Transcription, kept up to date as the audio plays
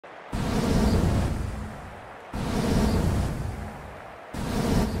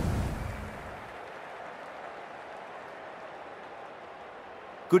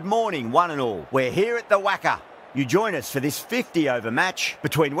Good morning, one and all. We're here at the WACA. You join us for this 50-over match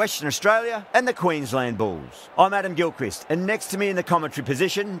between Western Australia and the Queensland Bulls. I'm Adam Gilchrist, and next to me in the commentary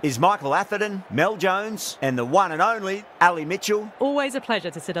position is Michael Atherton, Mel Jones, and the one and only Ali Mitchell. Always a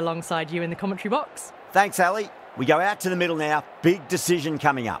pleasure to sit alongside you in the commentary box. Thanks, Ali. We go out to the middle now. Big decision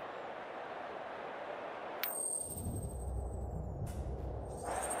coming up.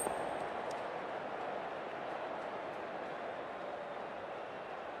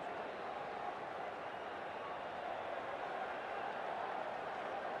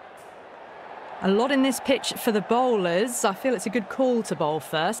 A lot in this pitch for the bowlers. I feel it's a good call to bowl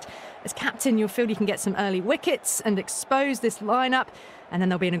first. As captain, you'll feel you can get some early wickets and expose this lineup, and then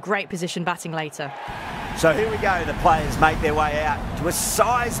they'll be in a great position batting later. So here we go. The players make their way out to a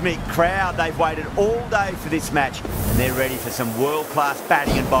seismic crowd. They've waited all day for this match, and they're ready for some world-class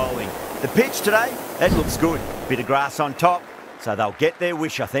batting and bowling. The pitch today, that looks good. Bit of grass on top, so they'll get their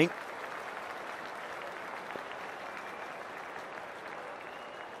wish, I think.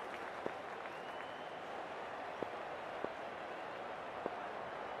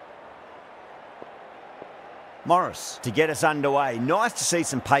 Morris to get us underway. Nice to see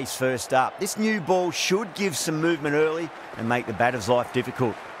some pace first up. This new ball should give some movement early and make the batter's life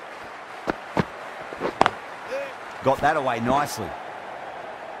difficult. Got that away nicely.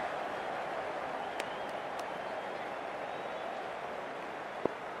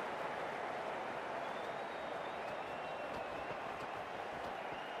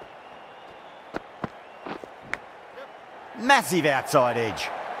 Massive outside edge.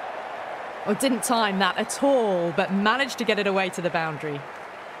 Well, didn't time that at all, but managed to get it away to the boundary.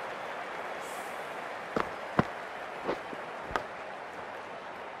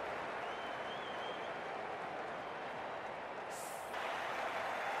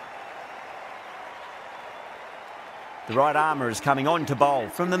 The right armour is coming on to bowl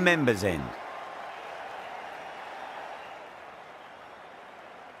from the members' end.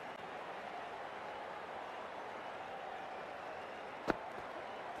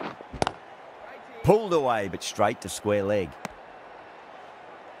 Pulled away, but straight to square leg.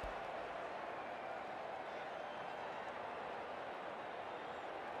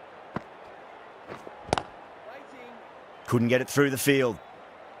 Couldn't get it through the field.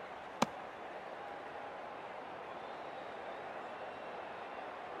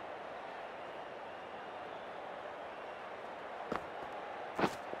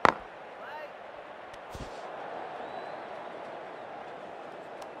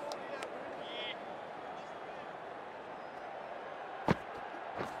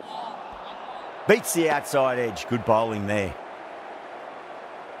 Beats the outside edge. Good bowling there.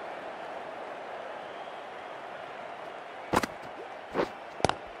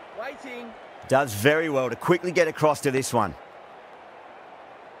 Waiting. Does very well to quickly get across to this one.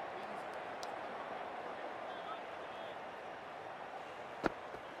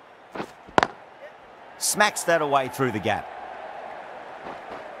 Smacks that away through the gap.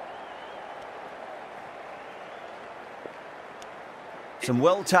 Some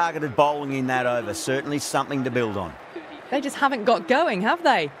well-targeted bowling in that over. Certainly something to build on. They just haven't got going, have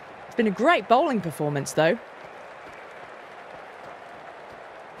they? It's been a great bowling performance, though.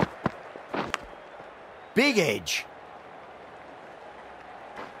 Big edge.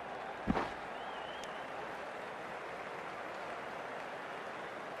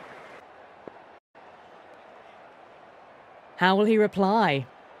 How will he reply?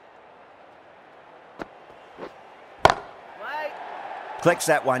 Collects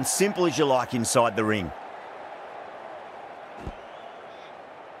that one, simple as you like inside the ring.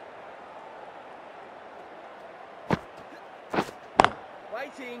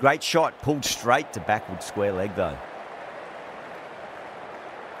 Waiting. Great shot, pulled straight to backward square leg though.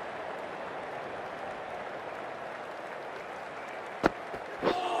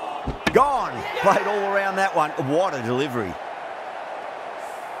 Gone! Played all around that one. What a delivery.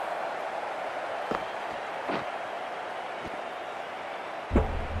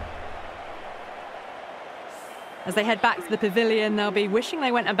 As they head back to the pavilion, they'll be wishing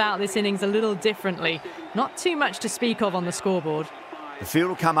they went about this innings a little differently. Not too much to speak of on the scoreboard. The field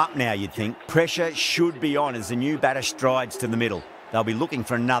will come up now, you'd think. Pressure should be on as the new batter strides to the middle. They'll be looking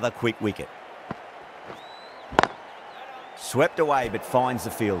for another quick wicket. Swept away, but finds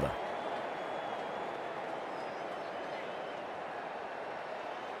the fielder.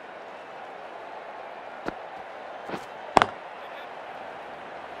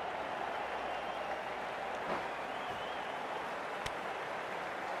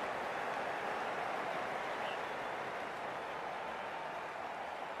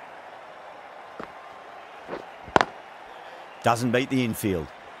 Doesn't beat the infield.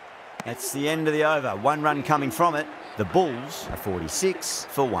 That's the end of the over. 1 run coming from it. The Bulls are 46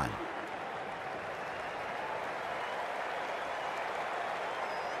 for 1.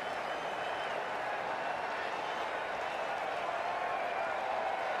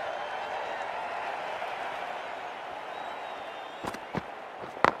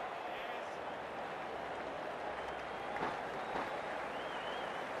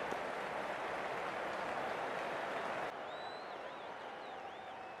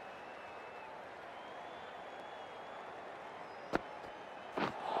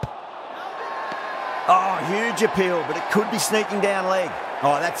 Oh, huge appeal, but it could be sneaking down leg.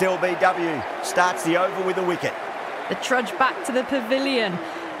 Oh, that's LBW. Starts the over with a wicket. The trudge back to the pavilion.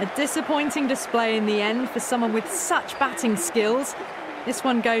 A disappointing display in the end for someone with such batting skills. This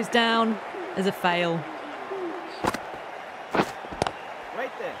one goes down as a fail.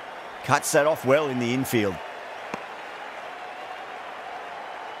 Right there. Cuts that off well in the infield.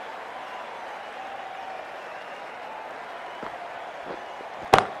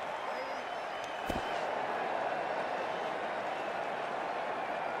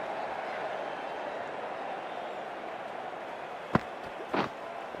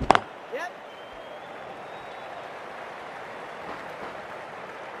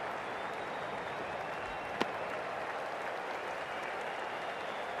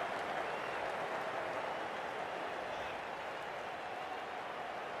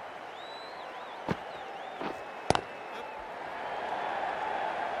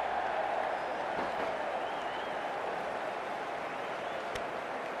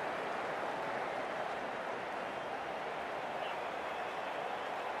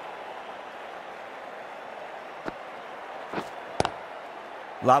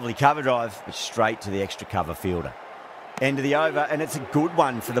 Lovely cover drive, but straight to the extra cover fielder. End of the over, and it's a good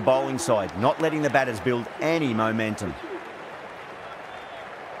one for the bowling side, not letting the batters build any momentum.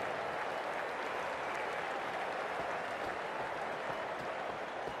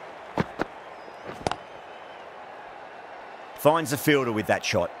 Finds the fielder with that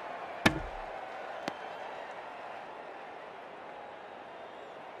shot.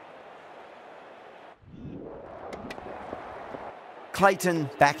 Clayton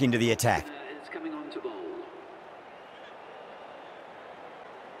back into the attack. Is coming on to bowl.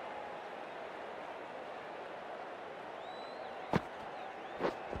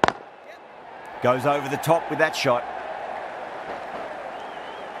 Goes over the top with that shot.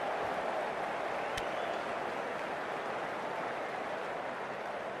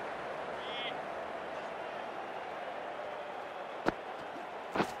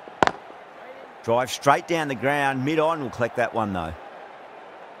 Drive straight down the ground. Mid-on will collect that one though.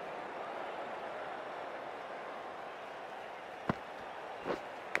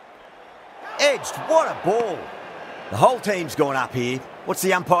 Edged, what a ball. The whole team's gone up here. What's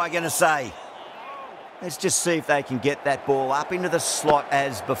the umpire going to say? Let's just see if they can get that ball up into the slot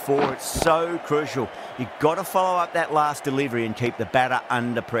as before. It's so crucial. You've got to follow up that last delivery and keep the batter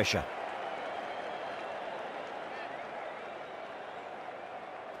under pressure.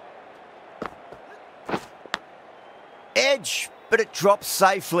 Edge, but it drops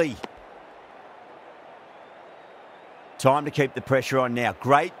safely. Time to keep the pressure on now.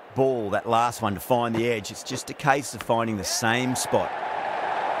 Great ball, that last one, to find the edge. It's just a case of finding the same spot.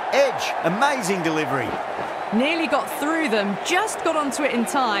 Edge, amazing delivery. Nearly got through them, just got onto it in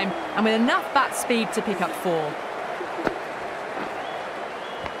time, and with enough bat speed to pick up 4.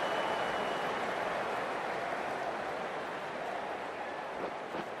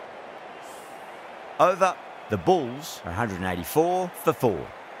 Over. The Bulls are 184 for 4.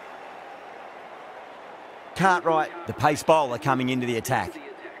 Cartwright, the pace bowler, coming into the attack.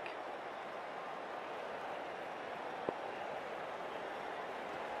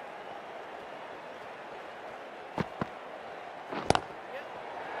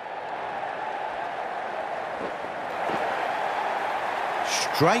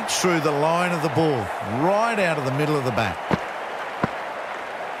 Straight through the line of the ball, right out of the middle of the bat.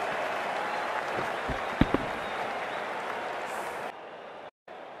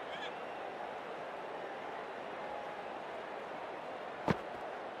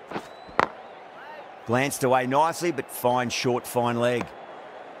 Glanced away nicely, but fine short, fine leg.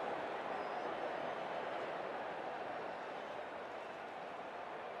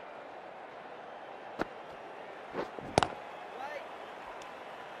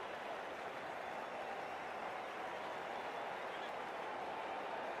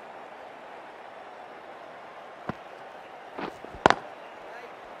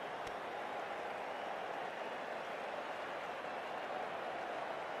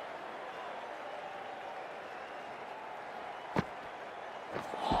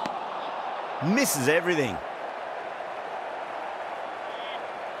 misses everything.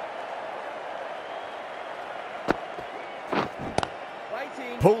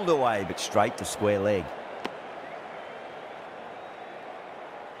 Pulled away, but straight to square leg.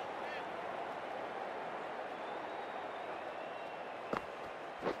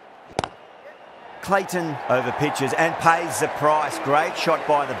 Clayton over pitches and pays the price. Great shot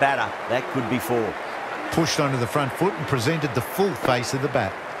by the batter. That could be 4. Pushed onto the front foot and presented the full face of the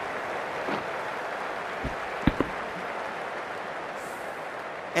bat.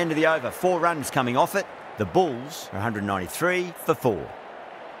 End of the over. 4 runs coming off it. The Bulls are 193 for 4.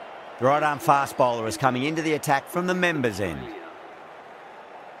 The right-arm fast bowler is coming into the attack from the members' end.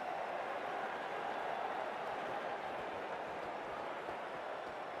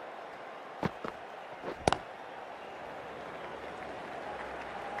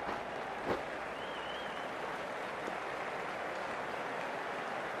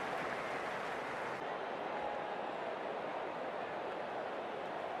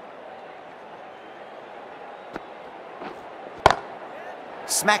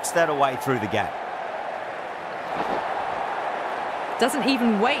 Smacks that away through the gap. Doesn't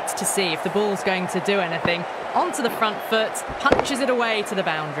even wait to see if the ball's going to do anything. Onto the front foot, punches it away to the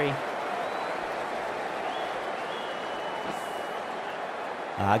boundary.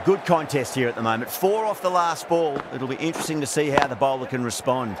 Good contest here at the moment. 4 off the last ball. It'll be interesting to see how the bowler can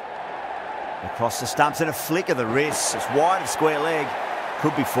respond. Across the stumps and a flick of the wrist. It's wide of square leg.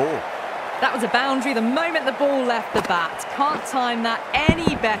 Could be 4. That was a boundary the moment the ball left the bat. Can't time that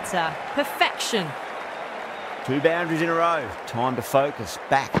any better. Perfection. 2 boundaries in a row. Time to focus.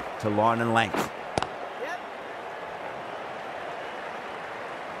 Back to line and length.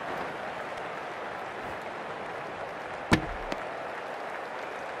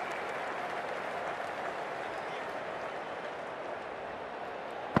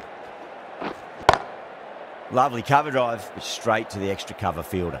 Lovely cover drive, but straight to the extra cover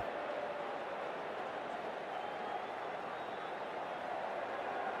fielder.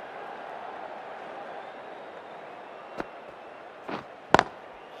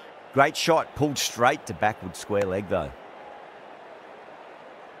 Great shot, pulled straight to backward square leg though.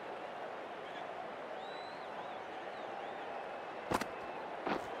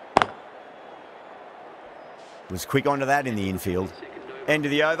 Was quick onto that in the infield. End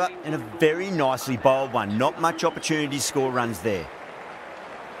of the over, and a very nicely bowled one. Not much opportunity to score runs there.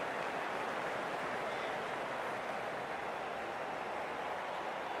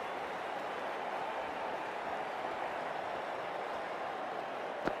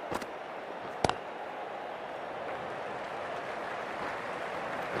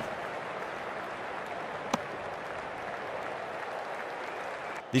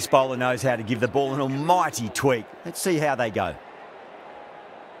 This bowler knows how to give the ball an almighty tweak. Let's see how they go.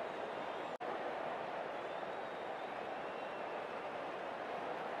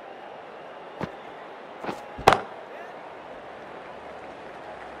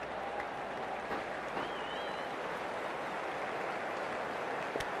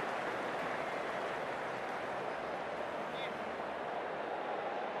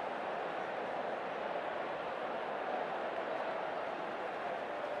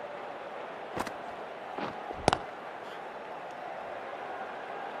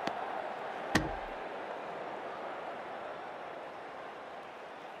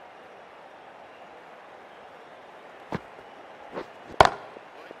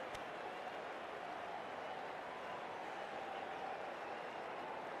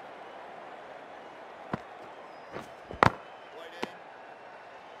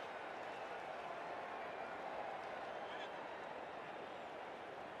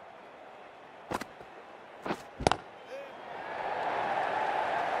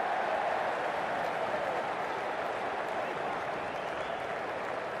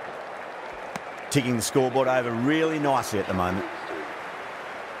 Ticking the scoreboard over really nicely at the moment.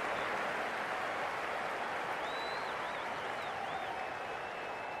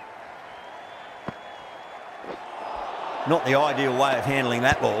 Not the ideal way of handling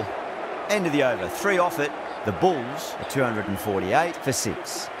that ball. End of the over, 3 off it. The Bulls are 248 for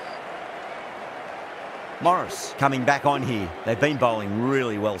 6. Morris coming back on here. They've been bowling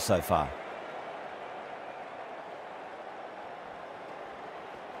really well so far.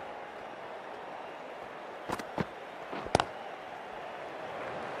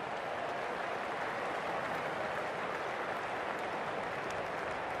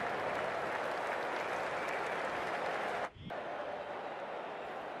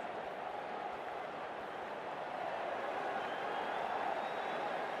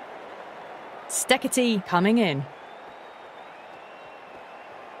 Steketee coming in.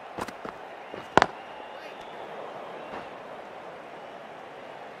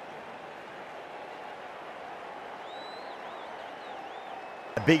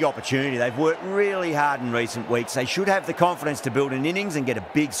 A big opportunity. They've worked really hard in recent weeks. They should have the confidence to build an innings and get a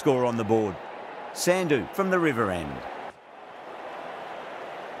big score on the board. Sandhu from the river end.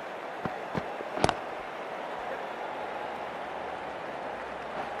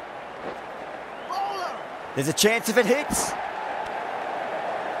 There's a chance if it hits.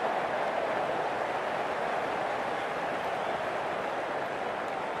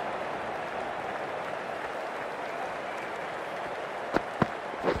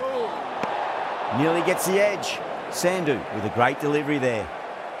 Nearly gets the edge. Sandhu with a great delivery there.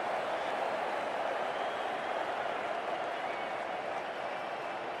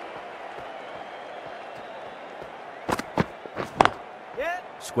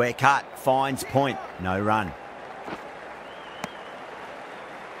 Square cut, finds point, no run.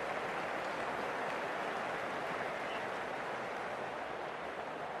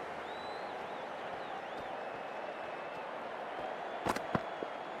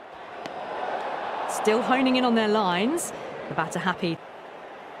 Still honing in on their lines. The batter happy.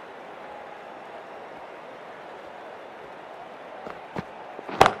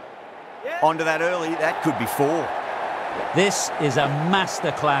 Onto that early, that could be 4. This is a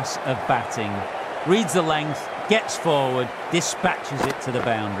masterclass of batting. Reads the length, gets forward, dispatches it to the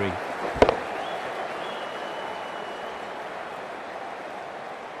boundary.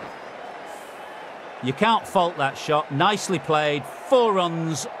 You can't fault that shot. Nicely played. 4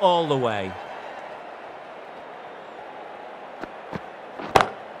 runs all the way.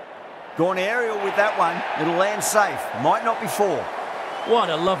 Gone aerial with that one. It'll land safe. Might not be 4. What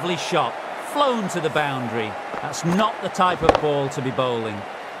a lovely shot. Flown to the boundary. That's not the type of ball to be bowling.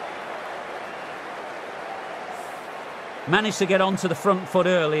 Managed to get onto the front foot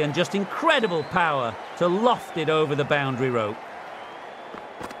early and just incredible power to loft it over the boundary rope.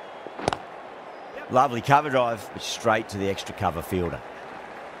 Lovely cover drive, but straight to the extra cover fielder.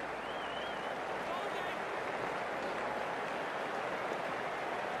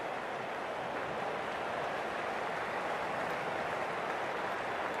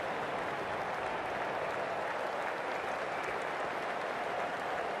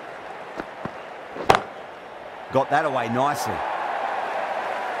 Got that away nicely.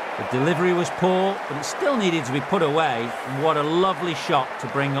 The delivery was poor, but it still needed to be put away. And what a lovely shot to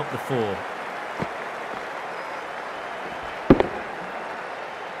bring up the 4.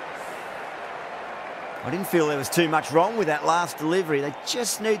 I didn't feel there was too much wrong with that last delivery. They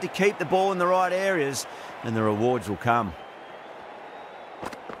just need to keep the ball in the right areas and the rewards will come.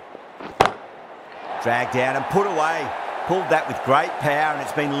 Dragged down and put away. Pulled that with great power and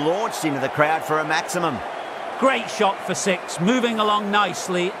it's been launched into the crowd for a maximum. Great shot for 6, moving along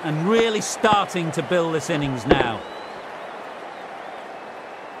nicely and really starting to build this innings now.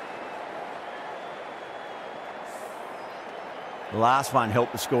 The last one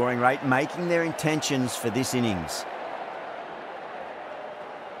helped the scoring rate, making their intentions for this innings.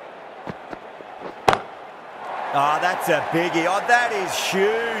 Oh, that's a biggie. Oh, that is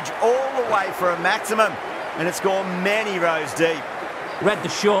huge. All the way for a maximum. And it's gone many rows deep. Read the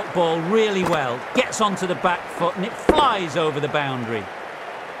short ball really well. Gets onto the back foot and it flies over the boundary.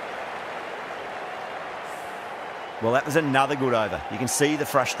 Well, that was another good over. You can see the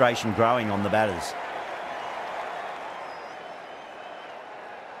frustration growing on the batters.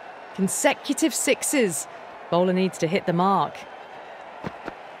 Consecutive 6s. Bowler needs to hit the mark.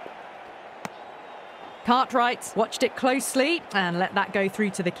 Cartwright watched it closely and let that go through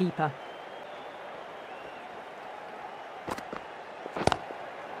to the keeper.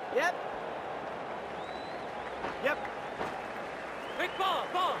 Quick ball,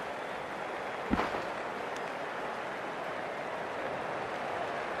 ball.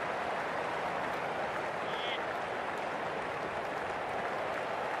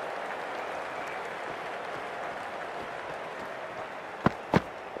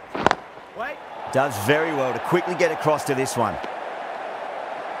 Does very well to quickly get across to this one.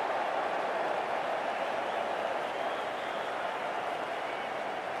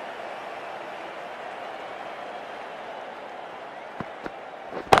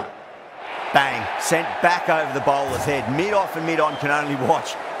 Bang, sent back over the bowler's head. Mid-off and mid-on can only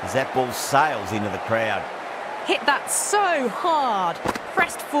watch as that ball sails into the crowd. Hit that so hard.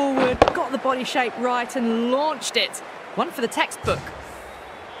 Pressed forward, got the body shape right and launched it. One for the textbook.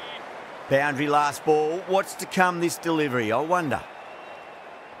 Boundary last ball. What's to come this delivery, I wonder.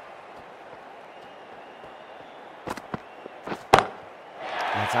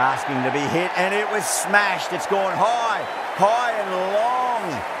 That's asking to be hit, and it was smashed. It's gone high, high and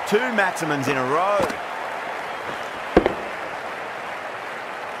long. 2 maximums in a row.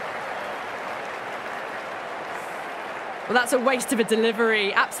 Well, that's a waste of a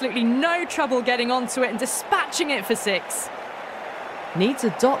delivery. Absolutely no trouble getting onto it and dispatching it for 6. Needs a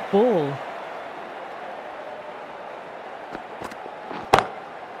dot ball.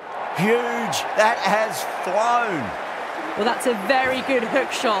 Huge. That has flown. Well, that's a very good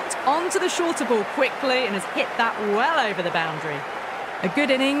hook shot. Onto the shorter ball quickly and has hit that well over the boundary. A good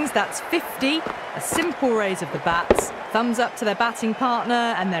innings, that's 50. A simple raise of the bats. Thumbs up to their batting partner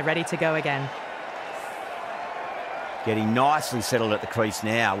and they're ready to go again. Getting nicely settled at the crease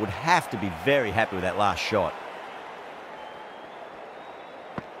now. Would have to be very happy with that last shot.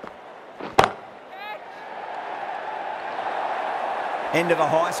 End of a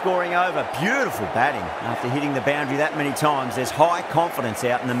high-scoring over. Beautiful batting. After hitting the boundary that many times, there's high confidence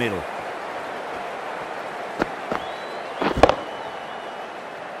out in the middle.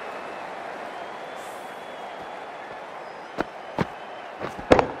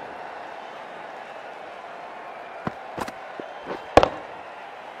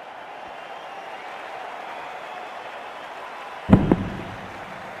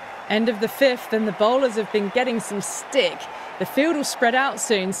 End of the 5th and the bowlers have been getting some stick. The field will spread out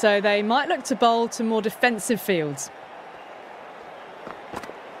soon, so they might look to bowl to more defensive fields.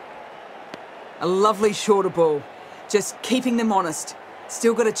 A lovely shorter ball. Just keeping them honest.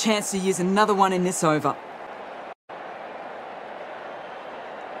 Still got a chance to use another one in this over.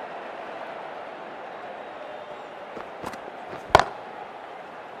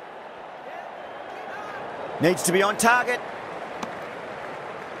 Needs to be on target.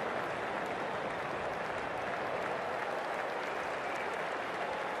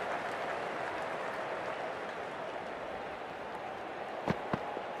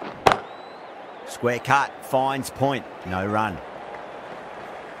 Square cut, finds point, no run.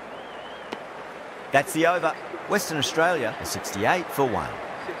 That's the over. Western Australia, a 68 for 1.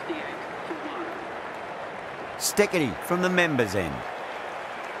 Steketee from the members' end.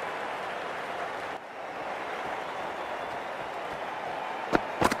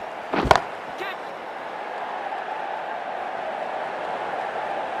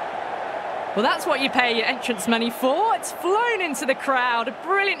 Well, that's what you pay your entrance money for. It's flown into the crowd. A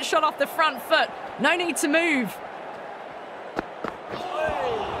brilliant shot off the front foot. No need to move.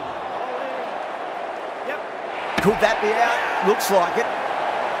 Could that be out? Looks like it.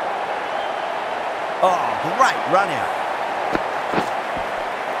 Oh, great run out.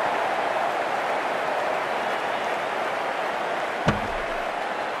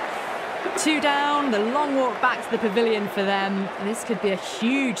 Two down, the long walk back to the pavilion for them. This could be a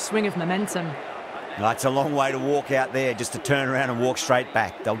huge swing of momentum. That's a long way to walk out there just to turn around and walk straight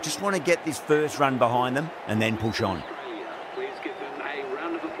back. They'll just want to get this first run behind them and then push on. Please give them a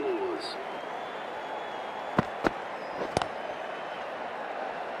round of applause.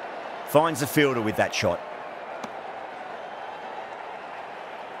 Finds the fielder with that shot.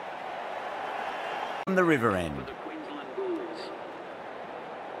 From the river end.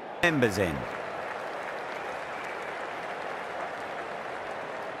 Members end.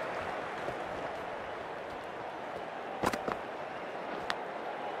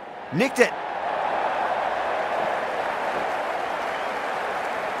 Nicked it.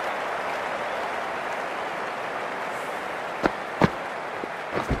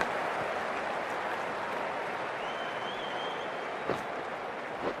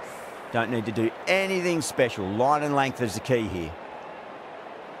 Don't need to do anything special. Line and length is the key here.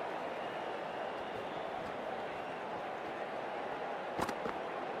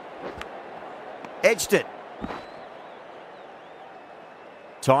 Edged it.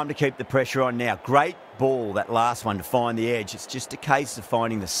 Time to keep the pressure on now. Great ball, that last one, to find the edge. It's just a case of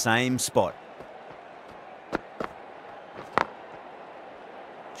finding the same spot.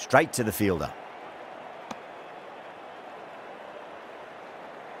 Straight to the fielder.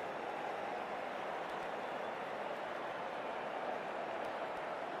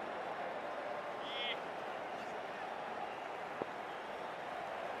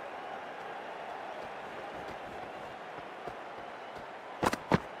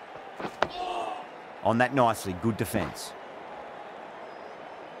 On that nicely, good defence.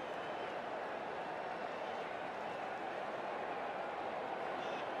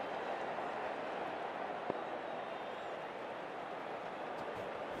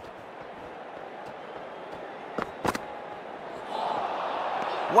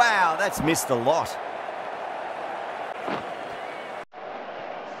 Wow, that's missed the lot.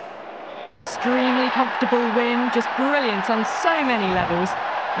 Extremely comfortable win, just brilliant on so many levels.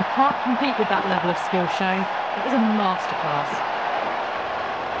 You can't compete with that level of skill shown. It was a masterclass.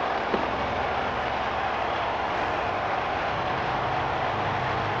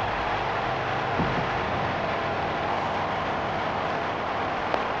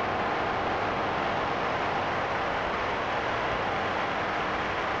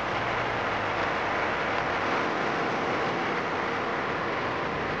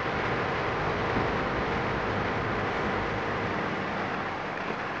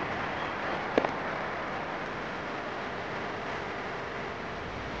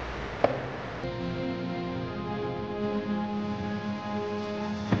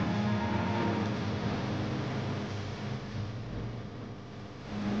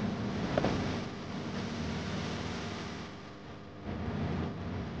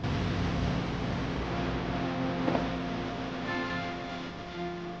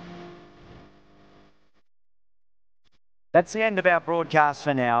 That's the end of our broadcast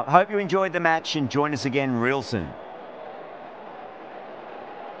for now. Hope you enjoyed the match and join us again real soon.